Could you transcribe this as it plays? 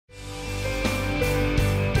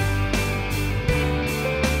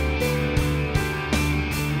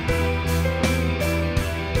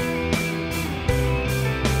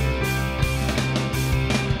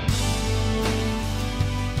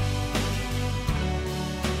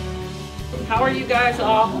How are you guys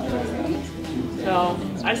all? So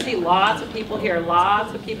I see lots of people here,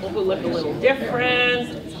 lots of people who look a little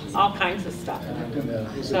different, all kinds of stuff.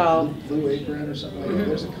 So, Blue Apron or something like that.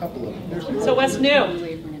 There's a couple of them. So what's new?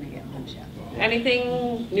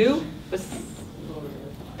 Anything new?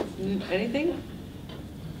 Anything?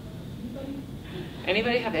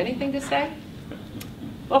 Anybody have anything to say?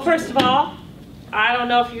 Well, first of all, I don't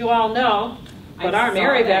know if you all know, but our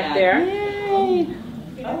Mary back there,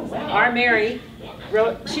 our Mary,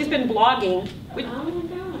 she's been blogging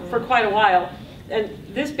for quite a while, and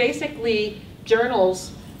this basically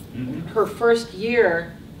journals her first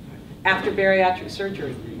year after bariatric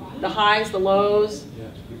surgery. The highs, the lows,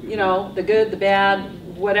 you know, the good, the bad,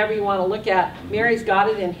 whatever you want to look at. Mary's got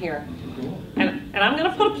it in here. And I'm going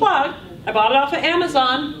to put a plug. I bought it off of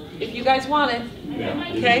Amazon, if you guys want it.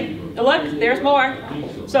 Okay? Now look, there's more.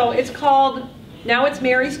 So it's called, Now It's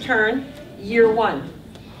Mary's Turn, Year 1.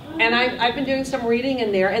 And I've been doing some reading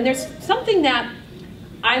in there, and there's something that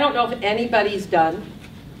I don't know if anybody's done,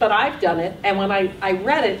 but I've done it, and when I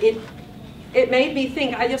read it, it made me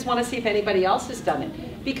think, I just want to see if anybody else has done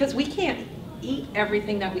it. Because we can't eat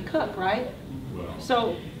everything that we cook, right?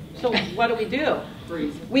 So what do?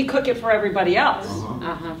 We cook it for everybody else,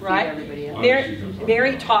 right? Everybody else.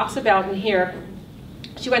 Mary talks about in here,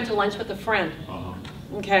 she went to lunch with a friend,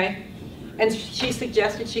 okay? And she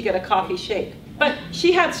suggested she get a coffee shake. But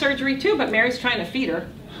she had surgery too, but Mary's trying to feed her,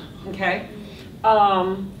 okay?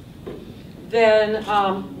 Then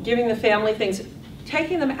giving the family things,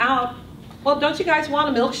 taking them out. Well, don't you guys want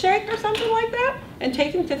a milkshake or something like that? And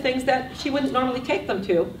taking to things that she wouldn't normally take them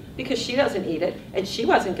to because she doesn't eat it and she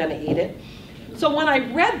wasn't going to eat it. So when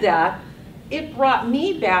I read that, it brought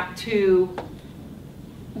me back to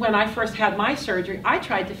when I first had my surgery. I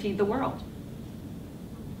tried to feed the world.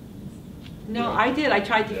 No, I did. I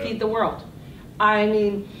tried to feed the world. I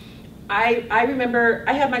mean, I remember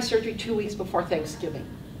I had my surgery 2 weeks before Thanksgiving.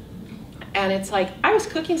 And it's like, I was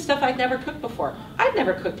cooking stuff I'd never cooked before. I'd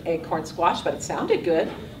never cooked acorn squash, but it sounded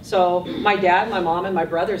good. So my dad, my mom, and my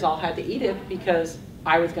brothers all had to eat it because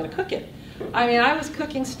I was going to cook it. I mean, I was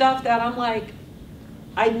cooking stuff that I'm like,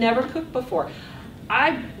 I'd never cooked before.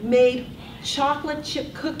 I made chocolate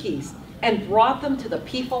chip cookies and brought them to the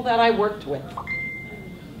people that I worked with.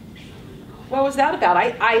 What was that about?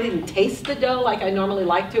 I didn't taste the dough like I normally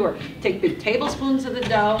like to, or take big tablespoons of the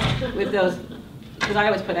dough with those, because I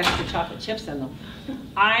always put extra chocolate chips in them.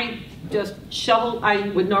 I just I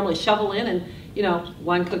would normally shovel in and, you know,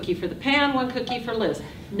 one cookie for the pan, one cookie for Liz.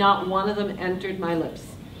 Not one of them entered my lips.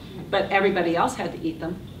 But everybody else had to eat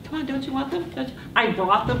them. Come on, don't you want them? Don't you? I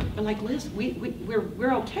brought them. I'm like, Liz,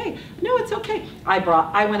 we're okay. No, it's okay.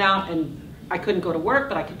 I went out and I couldn't go to work,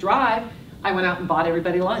 but I could drive. I went out and bought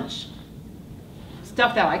everybody lunch.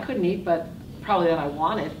 Stuff that I couldn't eat, but probably that I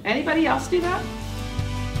wanted. Anybody else do that?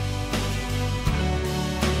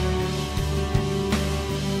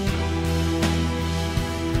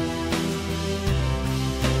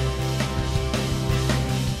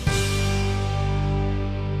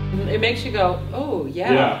 It makes you go, oh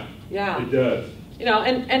yeah, yeah. It does. You know,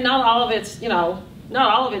 and not all of it's, you know,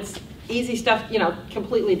 not all of it's easy stuff, you know,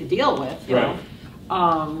 completely to deal with, you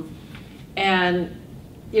know. And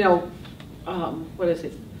you know, what is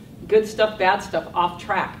it? Good stuff, bad stuff, off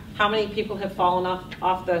track. How many people have fallen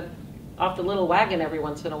off the little wagon every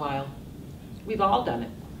once in a while? We've all done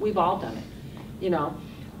it. We've all done it. You know,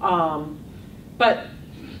 but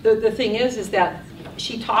the thing is that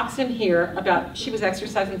she talks in here about she was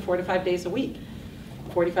exercising 4 to 5 days a week,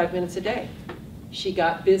 45 minutes a day. She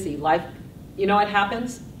got busy. Life, you know what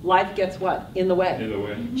happens? Life gets what? In the way. In the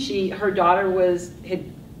way. Her daughter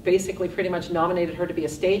had basically pretty much nominated her to be a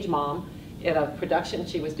stage mom at a production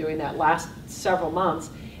she was doing that last several months,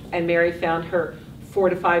 and Mary found her 4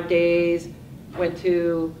 to 5 days, went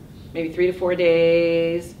to maybe 3 to 4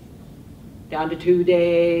 days, down to 2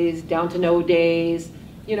 days, down to no days.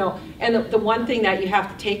 You know, and the one thing that you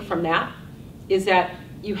have to take from that is that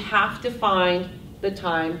you have to find the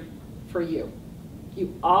time for you.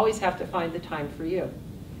 You always have to find the time for you.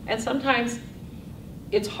 And sometimes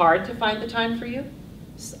it's hard to find the time for you.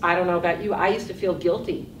 I don't know about you, I used to feel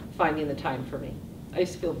guilty finding the time for me. I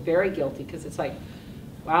used to feel very guilty because it's like,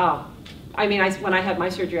 wow. I mean, when I had my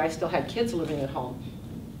surgery, I still had kids living at home.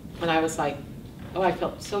 And I was like, oh, I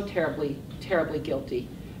felt so terribly, terribly guilty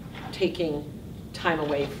taking time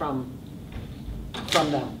away from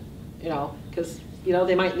them, you know, because, you know,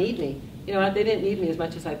 they might need me. You know, they didn't need me as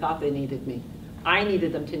much as I thought they needed me. I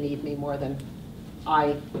needed them to need me more than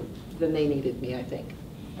they needed me, I think.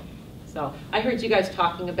 So I heard you guys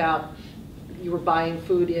talking about you were buying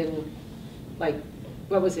food in, like,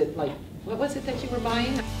 what was it that you were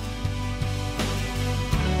buying?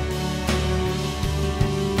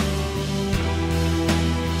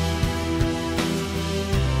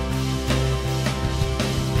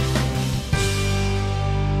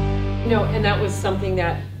 And that was something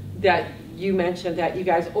that you mentioned, that you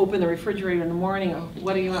guys open the refrigerator in the morning. Oh,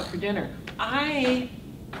 what do you want for dinner? I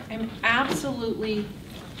am absolutely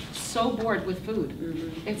so bored with food.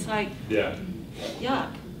 Mm-hmm. It's like,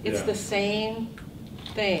 yuck. It's the same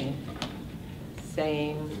thing.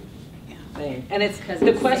 Same thing. And it's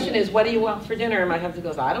the question is, what do you want for dinner? And my husband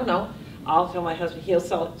goes, I don't know. I'll tell my husband, he'll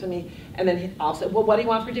sell it to me. And then I'll say, well, what do you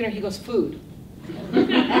want for dinner? He goes, food.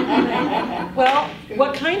 Well,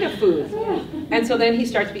 what kind of food? And so then he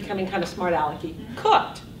starts becoming kind of smart alecky.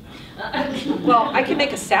 Cooked. Well, I can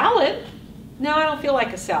make a salad. No, I don't feel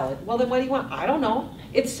like a salad. Well, then what do you want? I don't know.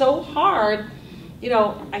 It's so hard. You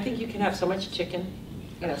know, I think you can have so much chicken,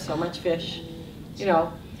 you can have so much fish, you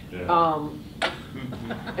know.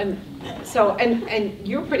 And so, and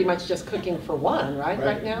you're pretty much just cooking for one,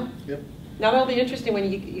 right now? Yep. Now that'll be interesting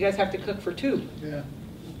when you guys have to cook for two. Yeah.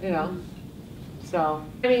 You know. So,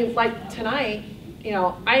 I mean, like tonight, you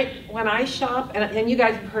know, when I shop, and you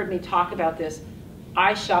guys have heard me talk about this,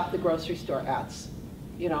 I shop the grocery store ads.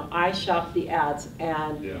 You know, I shop the ads,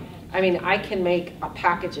 and I mean, I can make a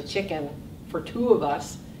package of chicken for two of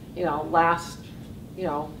us, you know, last, you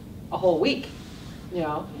know, a whole week. You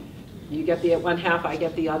know, you get the one half, I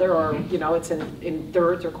get the other, or you know, it's in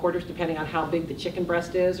thirds or quarters depending on how big the chicken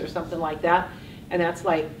breast is, or something like that. And that's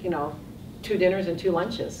like, you know, 2 dinners and 2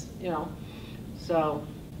 lunches. You know. So,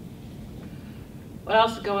 what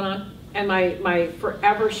else is going on? And my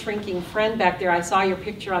forever shrinking friend back there, I saw your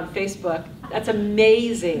picture on Facebook. That's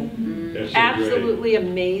amazing. Mm-hmm. That's absolutely great.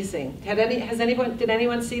 Amazing. Did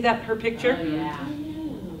anyone see her picture? Oh, yeah.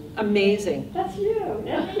 Amazing. That's you.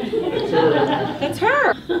 That's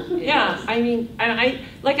her. Yeah, I mean, and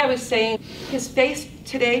like I was saying, his face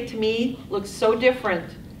today to me looks so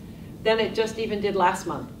different than it just even did last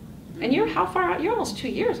month. And you're how far out? You're almost 2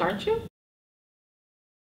 years, aren't you?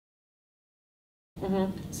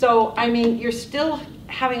 Mm-hmm. So, I mean, you're still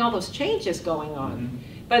having all those changes going on,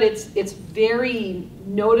 but it's very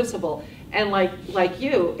noticeable. And like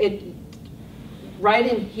you, right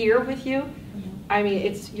in here with you, I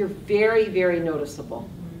mean, you're very, very noticeable.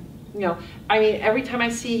 You know, I mean, every time I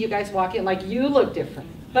see you guys walk in, like you look different.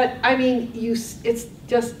 But I mean, it's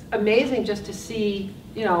just amazing just to see,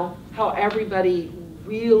 you know, how everybody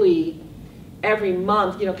really every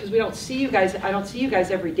month, you know, because we don't see you guys. I don't see you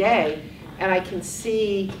guys every day. And I can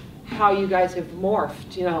see how you guys have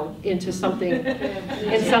morphed, you know, into something,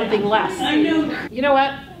 less. I know. You know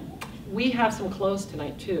what? We have some clothes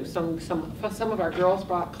tonight too. Some of our girls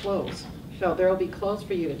brought clothes, so there will be clothes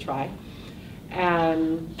for you to try.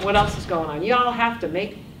 And what else is going on? Y'all have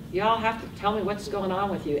to tell me what's going on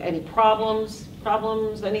with you. Any problems,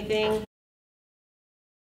 anything?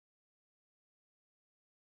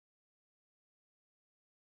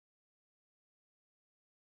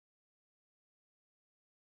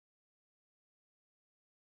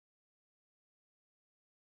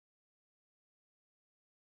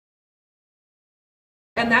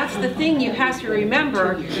 And that's the thing you have to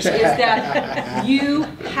remember, is that you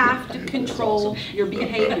have to control your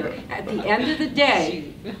behavior. At the end of the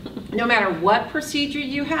day, no matter what procedure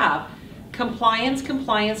you have, compliance,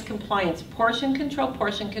 compliance, compliance, portion control,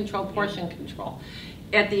 portion control, portion control.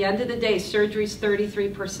 At the end of the day, surgery's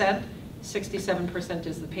 33%, 67%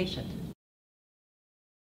 is the patient.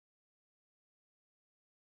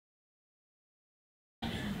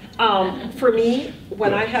 For me,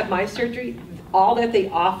 when I had my surgery, all that they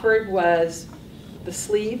offered was the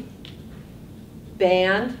sleeve,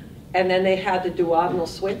 band, and then they had the duodenal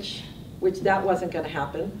switch, which that wasn't going to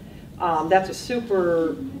happen. That's a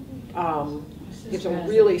super, it's a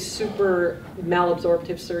really super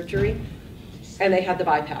malabsorptive surgery, and they had the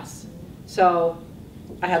bypass. So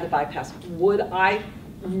I had the bypass. Would I,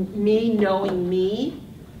 me knowing me,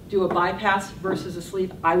 do a bypass versus a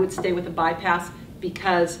sleeve? I would stay with a bypass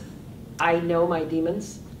because I know my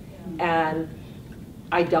demons, and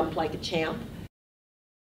I dump like a champ.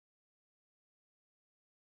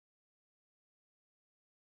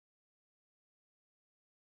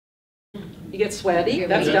 You get sweaty,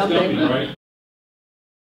 that's dumping. Right?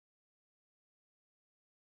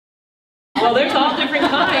 Well, there's all different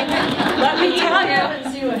kinds. Let me tell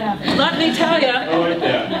you. Let me tell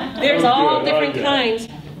you. There's all different kinds.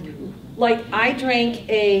 Like, I drank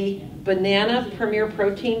a banana Premier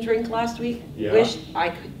Protein drink last week. Yeah. Wished I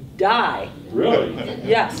could die. Really?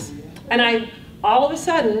 Yes. And all of a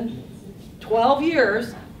sudden, 12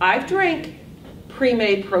 years, I've drank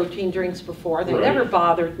pre-made protein drinks before. They never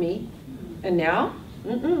bothered me. And now,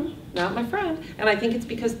 not my friend. And I think it's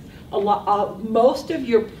because most of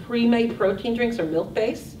your pre-made protein drinks are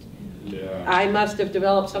milk-based. Yeah. I must have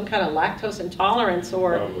developed some kind of lactose intolerance,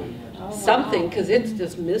 or something, because it's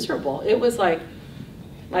just miserable. It was like,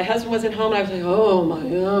 my husband wasn't home, and I was like, oh my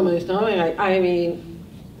God, my stomach. I mean,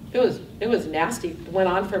 it was nasty. It went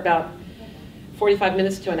on for about 45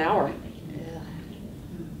 minutes to an hour.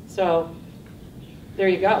 So, there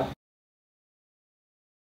you go.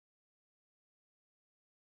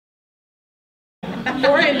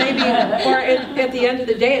 Or it may be, or at the end of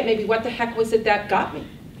the day, it may be, what the heck was it that got me?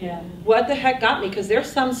 Yeah. What the heck got me? Because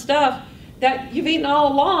there's some stuff that you've eaten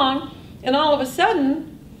all along, and all of a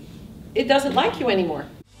sudden, it doesn't like you anymore.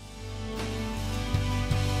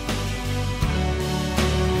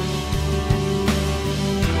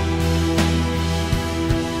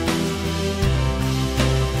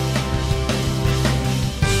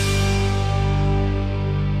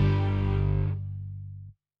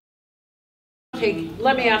 Okay,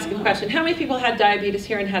 let me ask a question. How many people had diabetes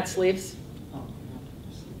here and had sleeves?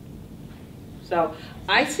 So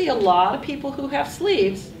I see a lot of people who have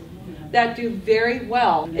sleeves that do very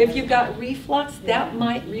well. If you've got reflux,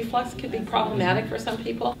 reflux could be problematic for some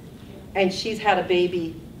people. And she's had a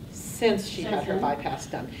baby since she had her bypass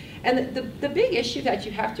done. And the big issue that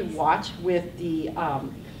you have to watch with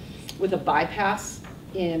a bypass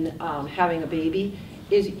in having a baby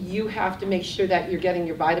is you have to make sure that you're getting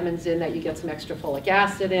your vitamins in, that you get some extra folic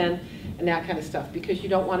acid in, and that kind of stuff, because you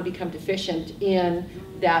don't want to become deficient in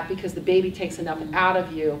that, because the baby takes enough out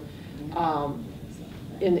of you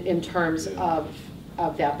in terms of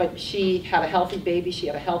that. But she had a healthy baby, she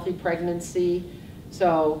had a healthy pregnancy,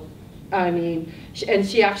 so, I mean, and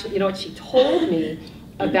she actually, you know what, she told me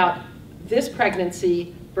about this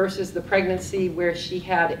pregnancy versus the pregnancy where she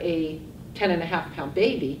had a 10.5-pound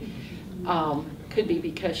baby. Could be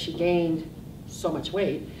because she gained so much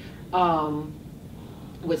weight.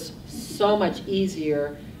 Was so much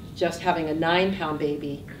easier just having a 9-pound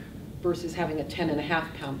baby versus having a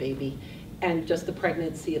 10.5-pound baby. And just the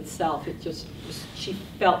pregnancy itself, she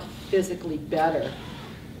felt physically better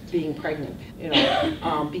being pregnant, you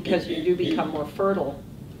know, because you do become more fertile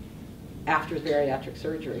after bariatric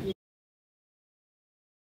surgery.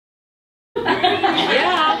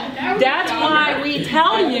 Yeah, that's why we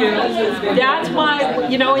tell you, that's why,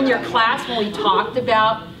 you know, in your class when we talked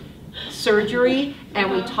about surgery and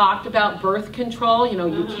we talked about birth control, you know,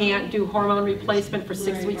 you can't do hormone replacement for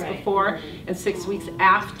 6 weeks before and 6 weeks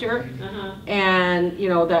after, and, you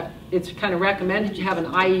know, that it's kind of recommended you have an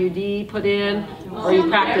IUD put in or you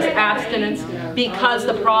practice abstinence, because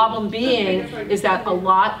the problem being is that a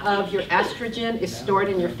lot of your estrogen is stored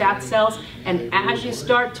in your fat cells, and as you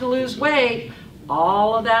start to lose weight,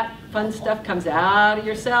 all of that fun stuff comes out of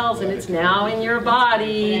your cells and it's now in your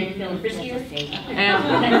body. And no, you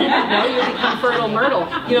become fertile myrtle.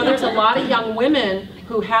 You know, there's a lot of young women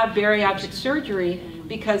who have bariatric surgery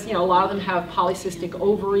because, you know, a lot of them have polycystic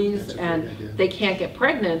ovaries and they can't get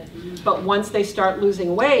pregnant, but once they start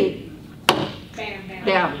losing weight,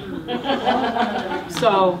 bam.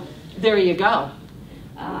 So there you go.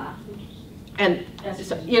 And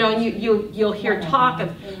so, you know, you'll hear talk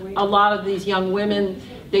of a lot of these young women,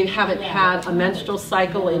 they haven't had a menstrual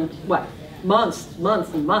cycle in, what, months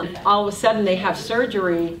and months. All of a sudden they have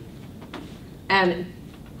surgery and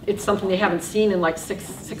it's something they haven't seen in like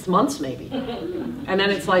six months maybe. And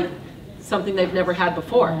then it's like something they've never had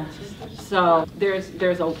before. So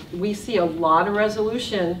we see a lot of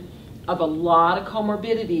resolution of a lot of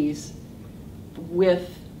comorbidities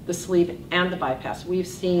with the sleeve and the bypass. We've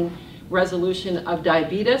seen resolution of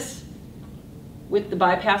diabetes with the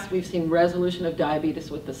bypass. We've seen resolution of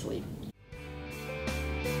diabetes with the sleeve.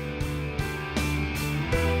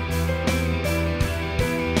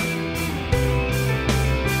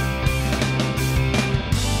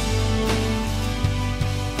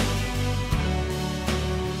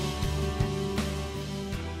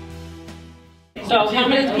 So how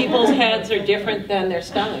many people's heads are different than their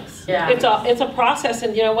stomachs? Yeah. It's a process,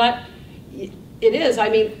 and you know what? It is. I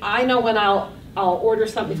mean, I know when I'll order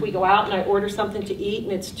something, if we go out and I order something to eat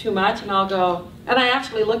and it's too much, and I'll go, and I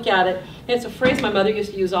actually look at it, and it's a phrase my mother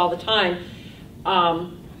used to use all the time,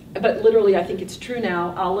 but literally I think it's true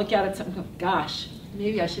now. I'll look at it and go, gosh,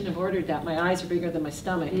 maybe I shouldn't have ordered that. My eyes are bigger than my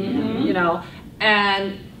stomach, you know?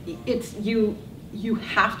 And it's, you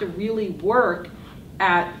have to really work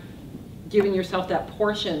at giving yourself that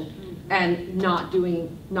portion and not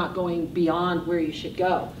going beyond where you should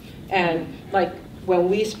go. And like when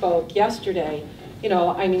we spoke yesterday, you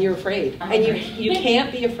know, I mean, you're afraid. And you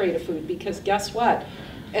can't be afraid of food, because guess what?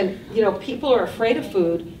 And, you know, people are afraid of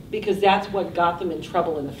food because that's what got them in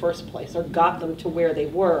trouble in the first place, or got them to where they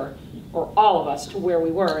were, or all of us to where we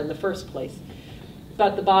were in the first place.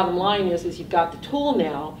 But the bottom line is you've got the tool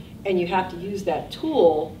now, and you have to use that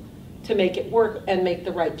tool to make it work and make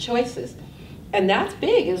the right choices. And that's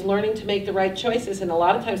big, is learning to make the right choices. And a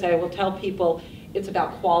lot of times I will tell people it's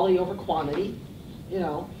about quality over quantity, you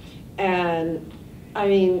know. And I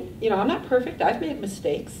mean, you know, I'm not perfect. I've made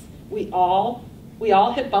mistakes. We all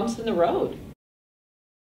hit bumps in the road.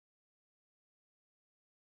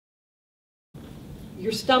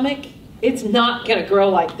 Your stomach, it's not going to grow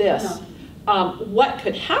like this. What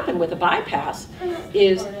could happen with a bypass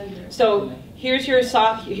is, so here's your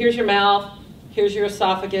mouth, here's your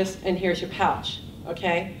esophagus, and here's your pouch,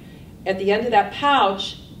 okay? At the end of that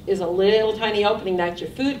pouch is a little tiny opening that your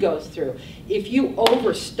food goes through. If you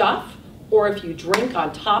overstuff or if you drink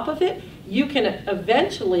on top of it, you can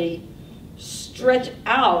eventually stretch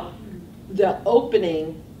out the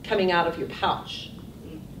opening coming out of your pouch.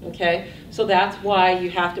 Okay, so that's why you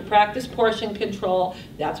have to practice portion control.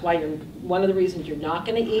 That's why one of the reasons you're not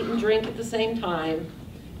going to eat and drink at the same time,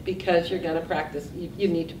 because you're going to practice, you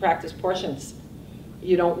need to practice portions.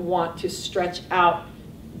 You don't want to stretch out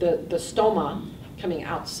the stoma coming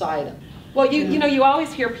outside. Well, you know, you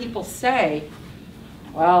always hear people say,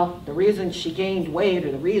 well, the reason she gained weight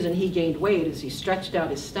or the reason he gained weight is he stretched out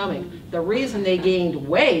his stomach. The reason they gained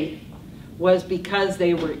weight was because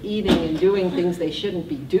they were eating and doing things they shouldn't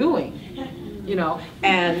be doing, you know.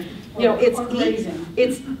 And you know, it's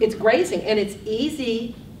grazing, and it's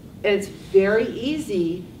easy. It's very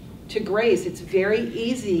easy to graze. It's very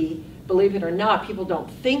easy, believe it or not. People don't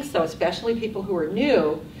think so, especially people who are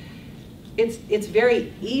new. It's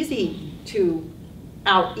very easy to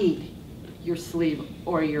out-eat your sleeve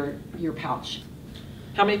or your pouch.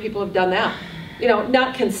 How many people have done that? You know,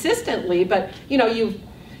 not consistently, but you know,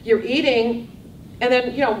 you're eating, and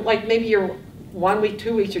then, you know, like maybe you're 1 week,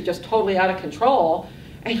 2 weeks, you're just totally out of control,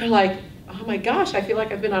 and you're like, oh my gosh, I feel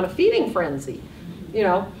like I've been on a feeding frenzy, you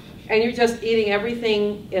know, and you're just eating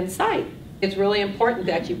everything in sight. It's really important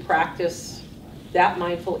that you practice that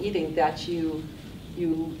mindful eating, that you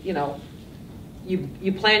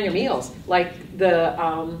plan your meals, like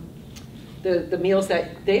the meals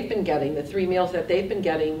that they've been getting, the 3 meals that they've been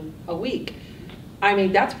getting a week. I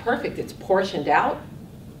mean, that's perfect. It's portioned out.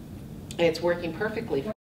 It's working perfectly.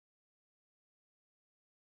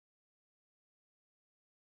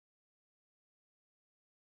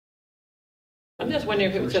 I'm just wondering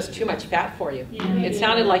if it was just too much fat for you. It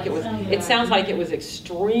sounded like it was. It sounds like it was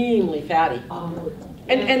extremely fatty.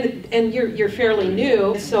 And you're fairly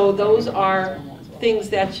new, so those are things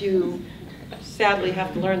that you sadly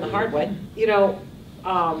have to learn the hard way. You know,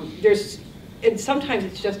 and sometimes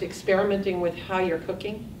it's just experimenting with how you're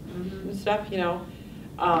cooking and stuff. You know,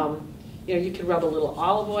 you can rub a little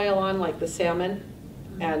olive oil on, like the salmon,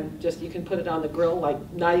 and just, you can put it on the grill, like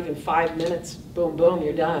not even 5 minutes, boom, boom,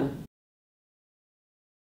 you're done.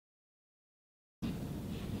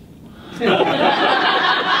 Yeah.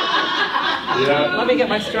 Let me get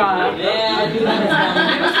my straw out. Yeah.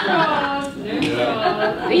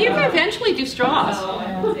 You can eventually do straws.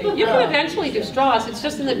 You can eventually do straws. It's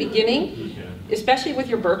just in the beginning, especially with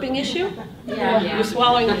your burping issue, you're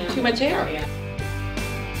swallowing too much air.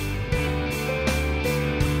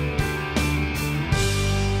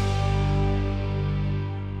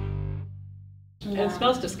 And it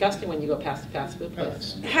smells disgusting when you go past a fast food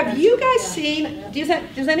place. Have you guys seen,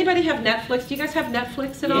 does anybody have Netflix? Do you guys have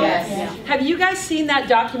Netflix at all? Yes. Have you guys seen that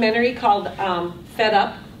documentary called Fed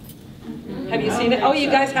Up? Have you seen it? Oh,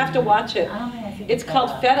 you guys have to watch it. It's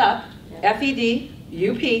called Fed Up,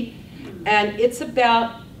 F-E-D-U-P, and it's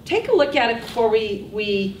about, take a look at it before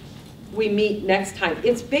we meet next time.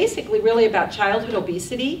 It's basically really about childhood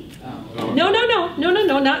obesity. No,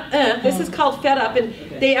 not this is called Fed Up, and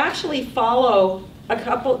they actually follow a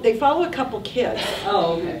couple kids.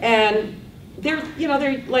 Oh, okay. And they're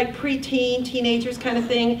like preteen, teenagers kind of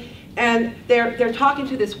thing, and they're talking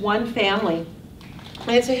to this one family,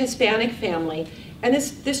 and it's a Hispanic family, and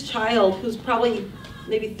this child, who's probably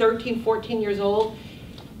maybe 13, 14 years old,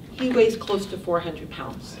 he weighs close to 400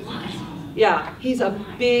 pounds. Yeah, he's a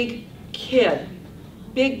big kid,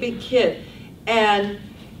 big kid. And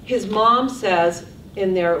his mom says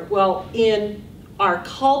in there, well, in our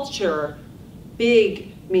culture,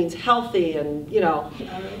 big means healthy, and you know,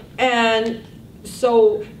 and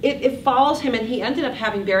so it follows him, and he ended up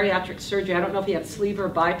having bariatric surgery. I don't know if he had sleeve or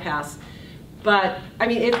bypass, but I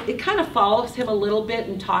mean, it kind of follows him a little bit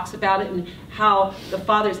and talks about it, and how the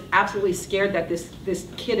father's absolutely scared that this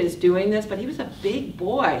kid is doing this, but he was a big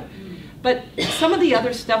boy. But some of the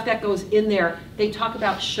other stuff that goes in there, they talk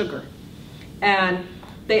about sugar. And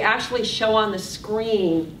they actually show on the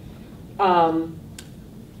screen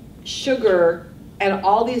sugar and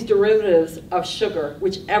all these derivatives of sugar,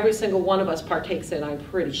 which every single one of us partakes in, I'm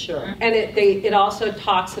pretty sure. And it also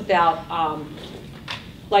talks about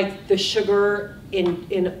like the sugar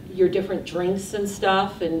in your different drinks and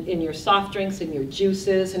stuff, and in your soft drinks and your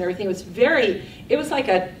juices and everything. It was like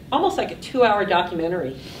almost like a 2-hour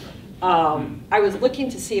documentary. I was looking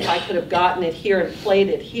to see if I could have gotten it here and played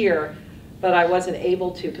it here, but I wasn't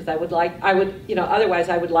able to, because otherwise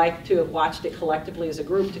I would like to have watched it collectively as a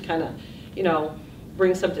group to kind of,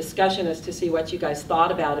 bring some discussion as to see what you guys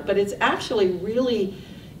thought about it. But it's actually really,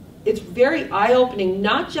 it's very eye-opening,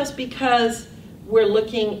 not just because we're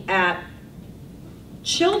looking at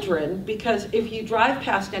children, because if you drive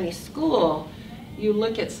past any school, you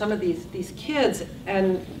look at some of these kids,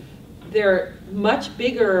 and they're much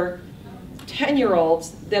bigger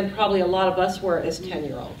 10-year-olds than probably a lot of us were as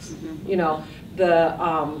 10-year-olds.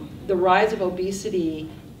 The rise of obesity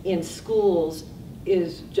in schools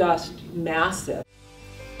is just massive.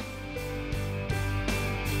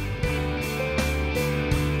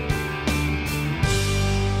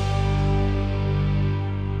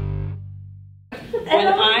 When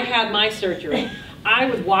I had my surgery, I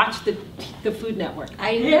would watch the Food Network.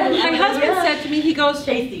 My husband said to me, he goes,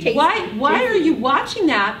 why are you watching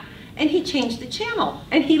that? And he changed the channel,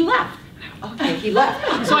 and he left. Okay, he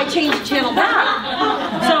left. So I changed the channel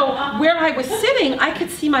back. So where I was sitting, I could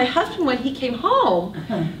see my husband when he came home.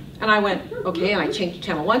 And I went, okay, and I changed the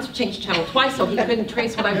channel once, changed the channel twice, so he couldn't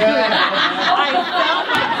trace what I was doing. I felt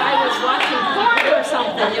like I was watching porn or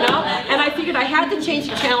something, And I figured I had to change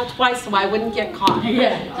the channel twice so I wouldn't get caught.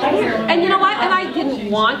 And you know what? And I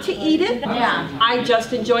didn't want to eat it. I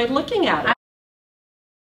just enjoyed looking at it.